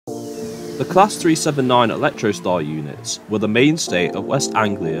The Class 379 Electrostar units were the mainstay of West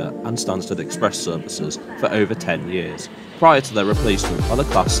Anglia and Stansted Express services for over 10 years, prior to their replacement by the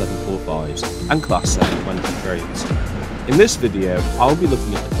Class 745s and Class 720 trains. In this video, I will be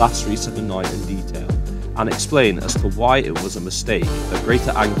looking at the Class 379 in detail and explain as to why it was a mistake that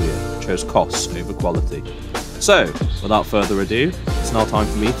Greater Anglia chose costs over quality. So, without further ado, it's now time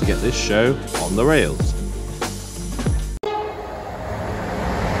for me to get this show on the rails.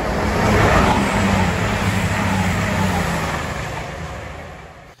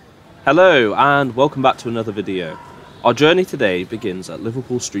 Hello and welcome back to another video. Our journey today begins at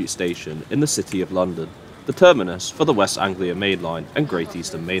Liverpool Street Station in the City of London, the terminus for the West Anglia Main Line and Great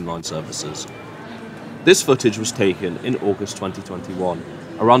Eastern Main Line services. This footage was taken in August 2021,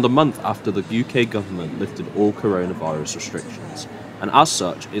 around a month after the UK government lifted all coronavirus restrictions, and as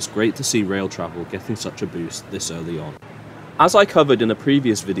such it's great to see rail travel getting such a boost this early on. As I covered in a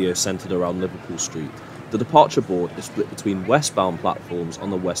previous video centred around Liverpool Street, the departure board is split between westbound platforms on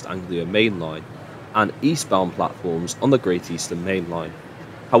the West Anglia Main Line and eastbound platforms on the Great Eastern Main Line.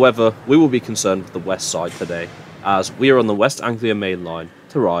 However, we will be concerned with the west side today, as we are on the West Anglia Main Line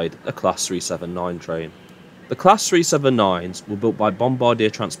to ride a Class 379 train. The Class 379s were built by Bombardier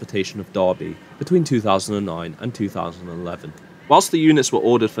Transportation of Derby between 2009 and 2011. Whilst the units were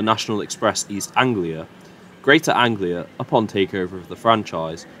ordered for National Express East Anglia, Greater Anglia, upon takeover of the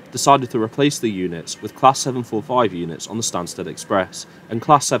franchise, decided to replace the units with Class 745 units on the Stansted Express and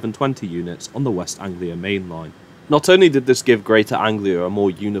Class 720 units on the West Anglia Main Line. Not only did this give Greater Anglia a more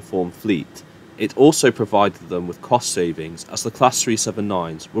uniform fleet, it also provided them with cost savings as the Class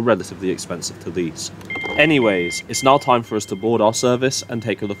 379s were relatively expensive to lease. Anyways, it's now time for us to board our service and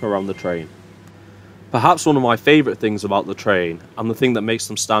take a look around the train. Perhaps one of my favourite things about the train, and the thing that makes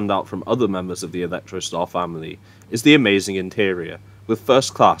them stand out from other members of the Electrostar family, is the amazing interior, with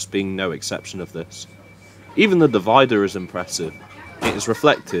first class being no exception of this. Even the divider is impressive. It is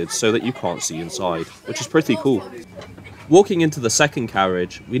reflected so that you can't see inside, which is pretty cool. Walking into the second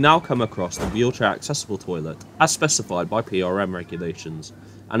carriage, we now come across the wheelchair accessible toilet as specified by PRM regulations,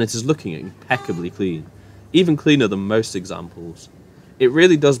 and it is looking impeccably clean, even cleaner than most examples. It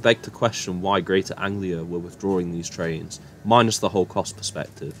really does beg to question why Greater Anglia were withdrawing these trains, minus the whole cost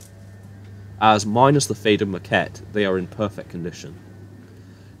perspective, as minus the faded maquette, they are in perfect condition.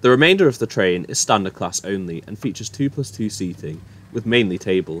 The remainder of the train is standard class only and features 2+2 seating, with mainly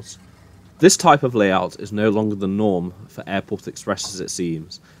tables. This type of layout is no longer the norm for airport expresses, it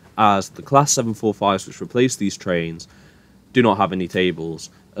seems, as the Class 745s which replace these trains do not have any tables,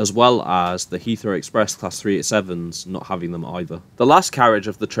 as well as the Heathrow Express Class 387s not having them either. The last carriage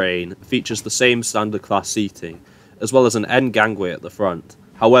of the train features the same standard class seating, as well as an end gangway at the front.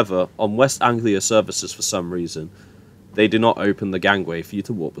 However, on West Anglia services for some reason, they do not open the gangway for you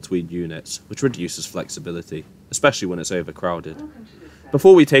to walk between units, which reduces flexibility, especially when it's overcrowded.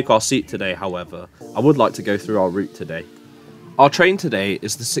 Before we take our seat today, however, I would like to go through our route today. Our train today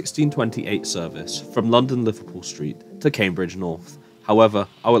is the 1628 service from London Liverpool Street to Cambridge North. However,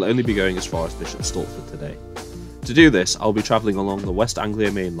 I will only be going as far as Bishop Stortford today. To do this, I will be travelling along the West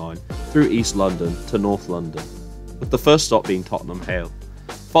Anglia Main Line through East London to North London, with the first stop being Tottenham Hale.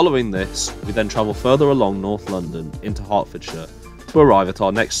 Following this, we then travel further along North London into Hertfordshire to arrive at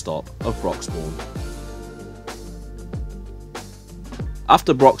our next stop of Broxbourne.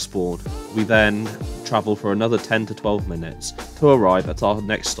 After Broxbourne, we then travel for another 10 to 12 minutes to arrive at our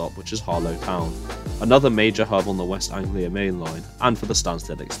next stop, which is Harlow Town, another major hub on the West Anglia Main Line and for the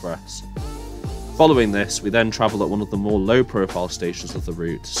Stansted Express. Following this, we then travel at one of the more low-profile stations of the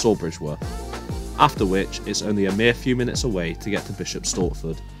route, Sawbridgeworth, after which it's only a mere few minutes away to get to Bishop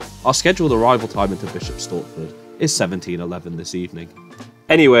Stortford. Our scheduled arrival time into Bishop Stortford is 17:11 this evening.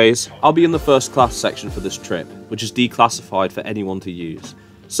 Anyways, I'll be in the first class section for this trip, which is declassified for anyone to use.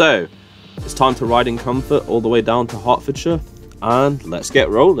 So, it's time to ride in comfort all the way down to Hertfordshire, and let's get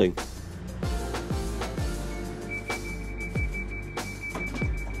rolling.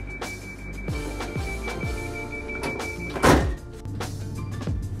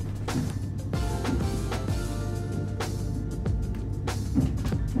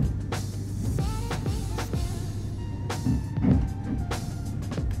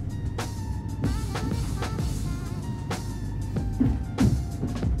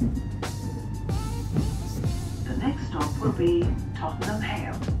 Will be Tottenham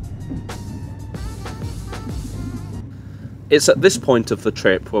Hale. It's at this point of the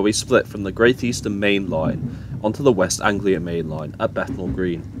trip where we split from the Great Eastern Main Line onto the West Anglia Main Line at Bethnal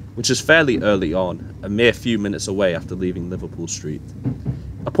Green, which is fairly early on, a mere few minutes away after leaving Liverpool Street.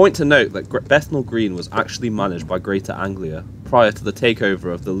 A point to note that Bethnal Green was actually managed by Greater Anglia prior to the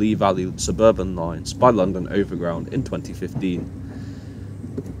takeover of the Lee Valley suburban lines by London Overground in 2015.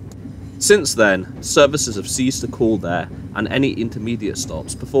 Since then, services have ceased to call there and any intermediate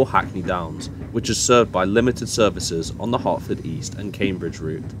stops before Hackney Downs, which is served by limited services on the Hertford East and Cambridge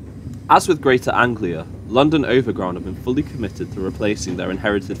route. As with Greater Anglia, London Overground have been fully committed to replacing their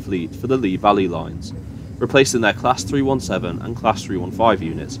inherited fleet for the Lee Valley lines, replacing their Class 317 and Class 315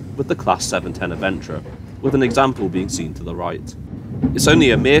 units with the Class 710 Adventurer, with an example being seen to the right. It's only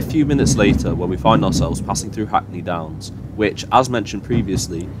a mere few minutes later when we find ourselves passing through Hackney Downs, which, as mentioned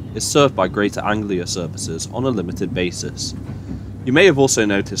previously, is served by Greater Anglia services on a limited basis. You may have also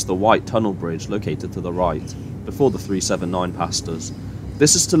noticed the white tunnel bridge located to the right, before the 379 passed us.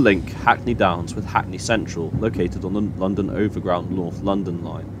 This is to link Hackney Downs with Hackney Central, located on the London Overground North London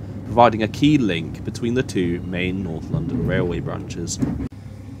line, providing a key link between the two main North London railway branches.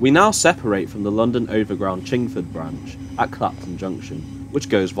 We now separate from the London Overground Chingford branch at Clapton Junction, which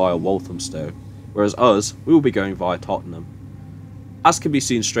goes via Walthamstow, whereas we will be going via Tottenham. As can be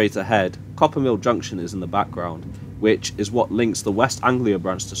seen straight ahead, Coppermill Junction is in the background, which is what links the West Anglia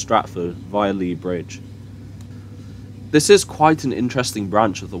branch to Stratford via Lea Bridge. This is quite an interesting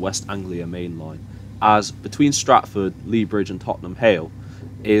branch of the West Anglia main line, as between Stratford, Lea Bridge and Tottenham Hale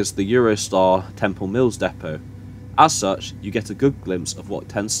is the Eurostar Temple Mills depot. As such, you get a good glimpse of what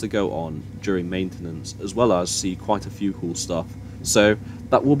tends to go on during maintenance, as well as see quite a few cool stuff, so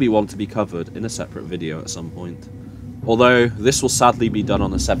that will be one to be covered in a separate video at some point. Although this will sadly be done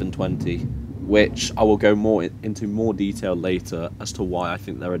on a 720, which I will go into more detail later as to why I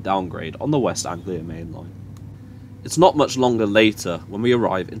think they're a downgrade on the West Anglia main line. It's not much longer later when we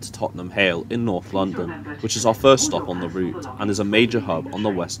arrive into Tottenham Hale in North London, which is our first stop on the route and is a major hub on the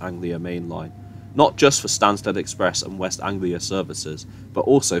West Anglia main line, not just for Stansted Express and West Anglia services, but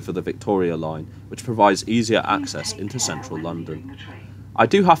also for the Victoria line, which provides easier access into central London. I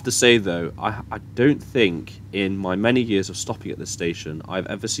do have to say though, I don't think in my many years of stopping at this station I've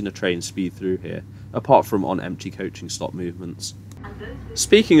ever seen a train speed through here, apart from on empty coaching stop movements.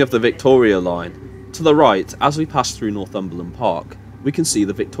 Speaking of the Victoria line, to the right, as we pass through Northumberland Park, we can see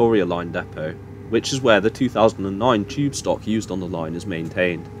the Victoria Line depot, which is where the 2009 tube stock used on the line is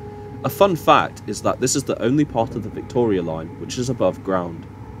maintained. A fun fact is that this is the only part of the Victoria Line which is above ground.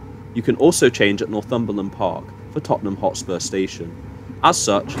 You can also change at Northumberland Park for Tottenham Hotspur Station. As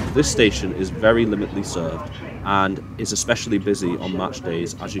such, this station is very limitedly served and is especially busy on match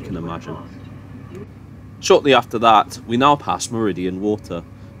days, as you can imagine. Shortly after that, we now pass Meridian Water,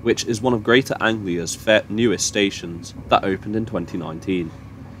 which is one of Greater Anglia's newest stations that opened in 2019.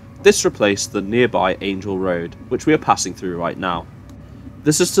 This replaced the nearby Angel Road, which we are passing through right now.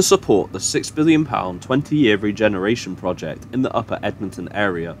 This is to support the £6 billion 20-year regeneration project in the Upper Edmonton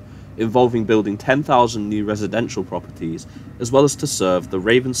area, involving building 10,000 new residential properties, as well as to serve the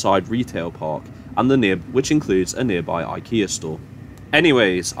Ravenside Retail Park and which includes a nearby IKEA store.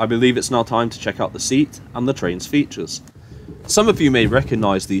 Anyways, I believe it's now time to check out the seat and the train's features. Some of you may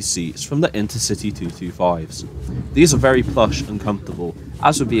recognise these seats from the Intercity 225s. These are very plush and comfortable,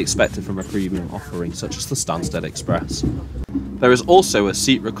 as would be expected from a premium offering such as the Stansted Express. There is also a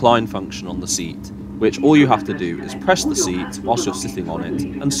seat recline function on the seat, which all you have to do is press the seat whilst you're sitting on it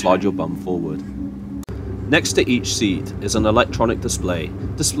and slide your bum forward. Next to each seat is an electronic display,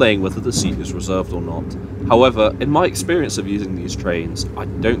 displaying whether the seat is reserved or not. However, in my experience of using these trains, I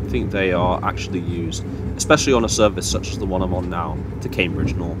don't think they are actually used, especially on a service such as the one I'm on now, to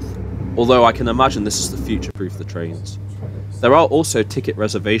Cambridge North. Although I can imagine this is to future-proof the trains. There are also ticket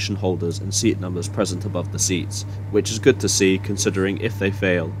reservation holders and seat numbers present above the seats, which is good to see considering if they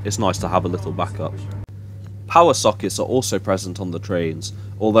fail, it's nice to have a little backup. Power sockets are also present on the trains,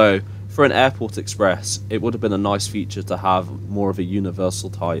 although for an airport express it would have been a nice feature to have more of a universal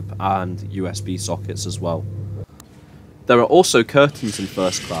type and USB sockets as well. There are also curtains in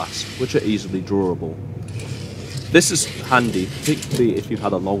first class, which are easily drawable. This is handy, particularly if you've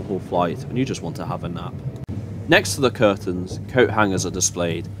had a long haul flight and you just want to have a nap. Next to the curtains, coat hangers are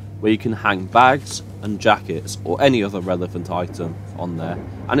displayed, where you can hang bags and jackets or any other relevant item on there,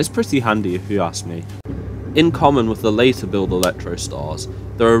 and it's pretty handy if you ask me. In common with the later build Electrostars,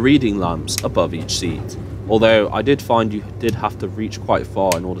 there are reading lamps above each seat, although I did find you did have to reach quite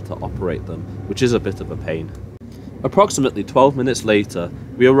far in order to operate them, which is a bit of a pain. Approximately 12 minutes later,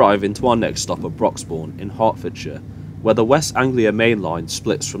 we arrive into our next stop at Broxbourne in Hertfordshire, where the West Anglia main line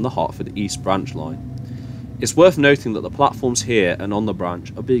splits from the Hertford East branch line. It's worth noting that the platforms here and on the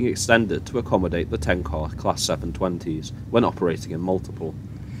branch are being extended to accommodate the 10-car Class 720s when operating in multiple.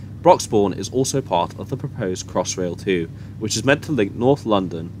 Broxbourne is also part of the proposed Crossrail 2, which is meant to link North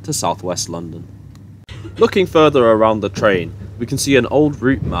London to South West London. Looking further around the train, we can see an old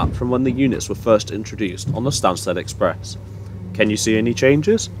route map from when the units were first introduced on the Stansted Express. Can you see any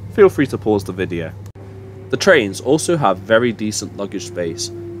changes? Feel free to pause the video. The trains also have very decent luggage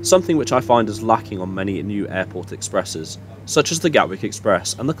space, something which I find is lacking on many new airport expresses, such as the Gatwick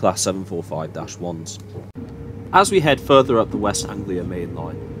Express and the Class 745-1s. As we head further up the West Anglia main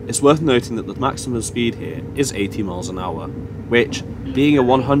line, it's worth noting that the maximum speed here is 80 miles an hour, which, being a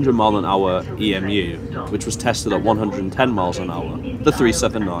 100 mile an hour EMU, which was tested at 110 miles an hour, the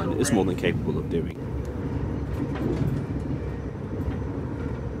 379 is more than capable of doing.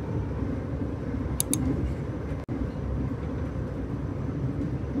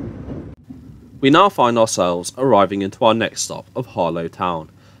 We now find ourselves arriving into our next stop of Harlow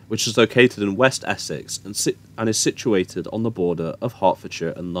Town, which is located in West Essex and is situated on the border of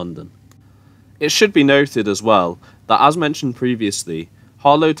Hertfordshire and London. It should be noted as well that, as mentioned previously,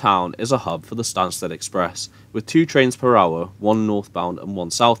 Harlow Town is a hub for the Stansted Express, with 2 trains per hour, one northbound and one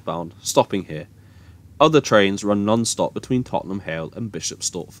southbound, stopping here. Other trains run non-stop between Tottenham Hale and Bishop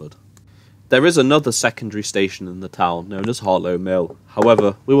Stortford. There is another secondary station in the town known as Harlow Mill,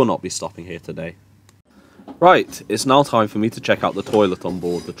 however, we will not be stopping here today. Right, it's now time for me to check out the toilet on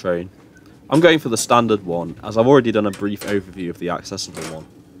board the train. I'm going for the standard one, as I've already done a brief overview of the accessible one.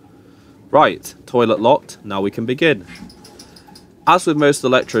 Right, toilet locked, now we can begin. As with most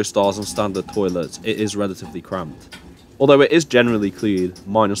Electrostars and standard toilets, it is relatively cramped. Although it is generally clean,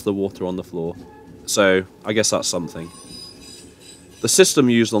 minus the water on the floor, so I guess that's something. The system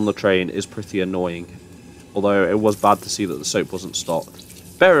used on the train is pretty annoying, although it was bad to see that the soap wasn't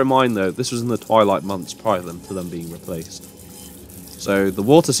stocked. Bear in mind though, this was in the twilight months prior to them being replaced. So the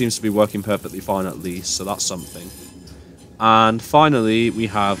water seems to be working perfectly fine at least, so that's something. And finally we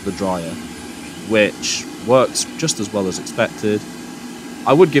have the dryer, which works just as well as expected.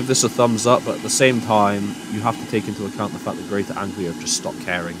 I would give this a thumbs up, but at the same time you have to take into account the fact that Greater Anglia have just stopped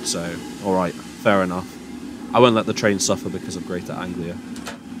caring, so alright, fair enough. I won't let the train suffer because of Greater Anglia.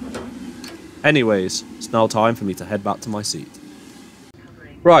 Anyways, it's now time for me to head back to my seat.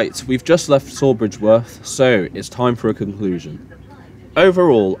 Right, we've just left Sawbridgeworth, so it's time for a conclusion.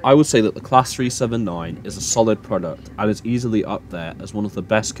 Overall, I would say that the Class 379 is a solid product and is easily up there as one of the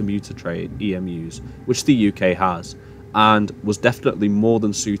best commuter train EMUs which the UK has, and was definitely more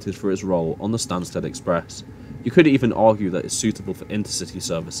than suited for its role on the Stansted Express. You could even argue that it's suitable for intercity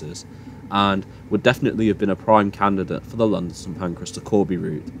services, and would definitely have been a prime candidate for the London St Pancras to Corby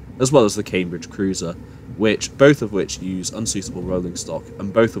route, as well as the Cambridge Cruiser, both of which use unsuitable rolling stock,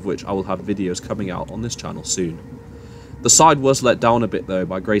 and both of which I will have videos coming out on this channel soon. The side was let down a bit though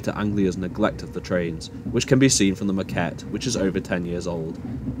by Greater Anglia's neglect of the trains, which can be seen from the maquette, which is over 10 years old,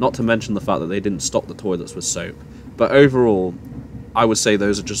 not to mention the fact that they didn't stock the toilets with soap. But overall, I would say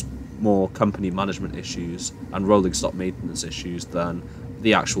those are just more company management issues and rolling stock maintenance issues than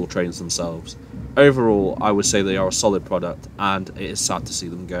the actual trains themselves. Overall, I would say they are a solid product, and it is sad to see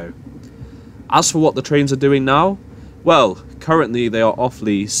them go. As for what the trains are doing now, well, currently they are off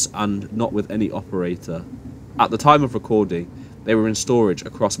lease and not with any operator. At the time of recording, they were in storage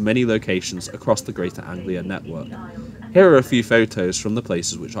across many locations across the Greater Anglia network. Here are a few photos from the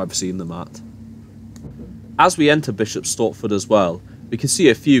places which I've seen them at. As we enter Bishop Stortford as well, we can see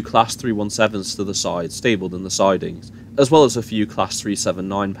a few Class 317s to the side stabled in the sidings, as well as a few Class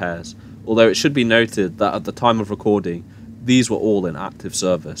 379 pairs, although it should be noted that at the time of recording, these were all in active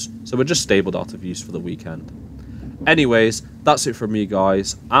service, so were just stabled out of use for the weekend. Anyways, that's it from me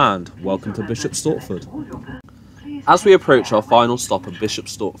guys, and welcome to Bishop Stortford. As we approach our final stop at Bishop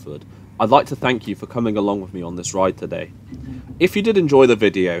Stortford, I'd like to thank you for coming along with me on this ride today. If you did enjoy the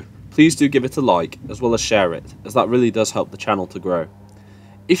video, please do give it a like as well as share it, as that really does help the channel to grow.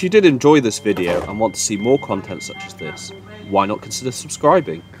 If you did enjoy this video and want to see more content such as this, why not consider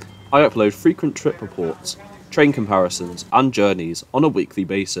subscribing? I upload frequent trip reports, train comparisons and journeys on a weekly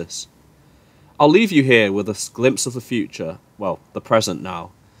basis. I'll leave you here with a glimpse of the future, well, the present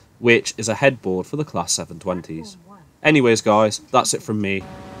now, which is a headboard for the Class 720s. Anyways guys, that's it from me.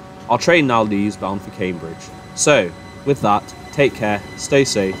 Our train now leaves bound for Cambridge. So, with that, take care, stay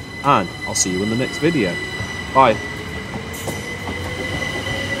safe, and I'll see you in the next video. Bye.